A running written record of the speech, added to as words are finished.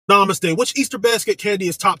Namaste. Which Easter basket candy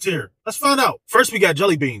is top tier? Let's find out. First, we got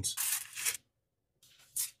jelly beans.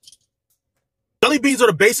 Jelly beans are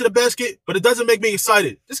the base of the basket, but it doesn't make me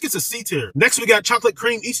excited. This gets a C tier. Next, we got chocolate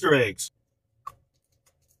cream Easter eggs.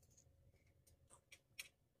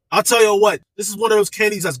 I'll tell you what, this is one of those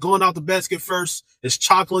candies that's going out the basket first. It's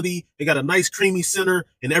chocolatey, it got a nice creamy center,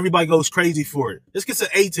 and everybody goes crazy for it. This gets an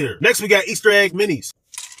A tier. Next, we got Easter egg minis.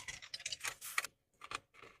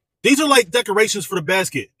 These are like decorations for the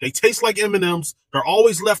basket. They taste like M&Ms. They're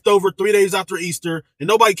always left over 3 days after Easter, and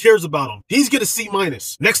nobody cares about them. These get a C-.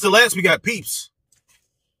 Next to last, we got Peeps.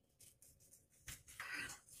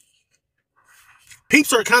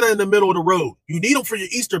 Peeps are kind of in the middle of the road. You need them for your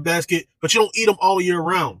Easter basket, but you don't eat them all year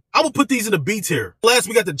round. I would put these in the B tier. Last,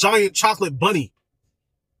 we got the giant chocolate bunny.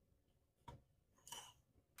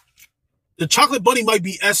 The chocolate bunny might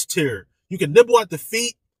be S tier. You can nibble at the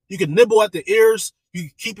feet. You can nibble at the ears. You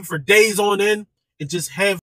can keep it for days on end and just have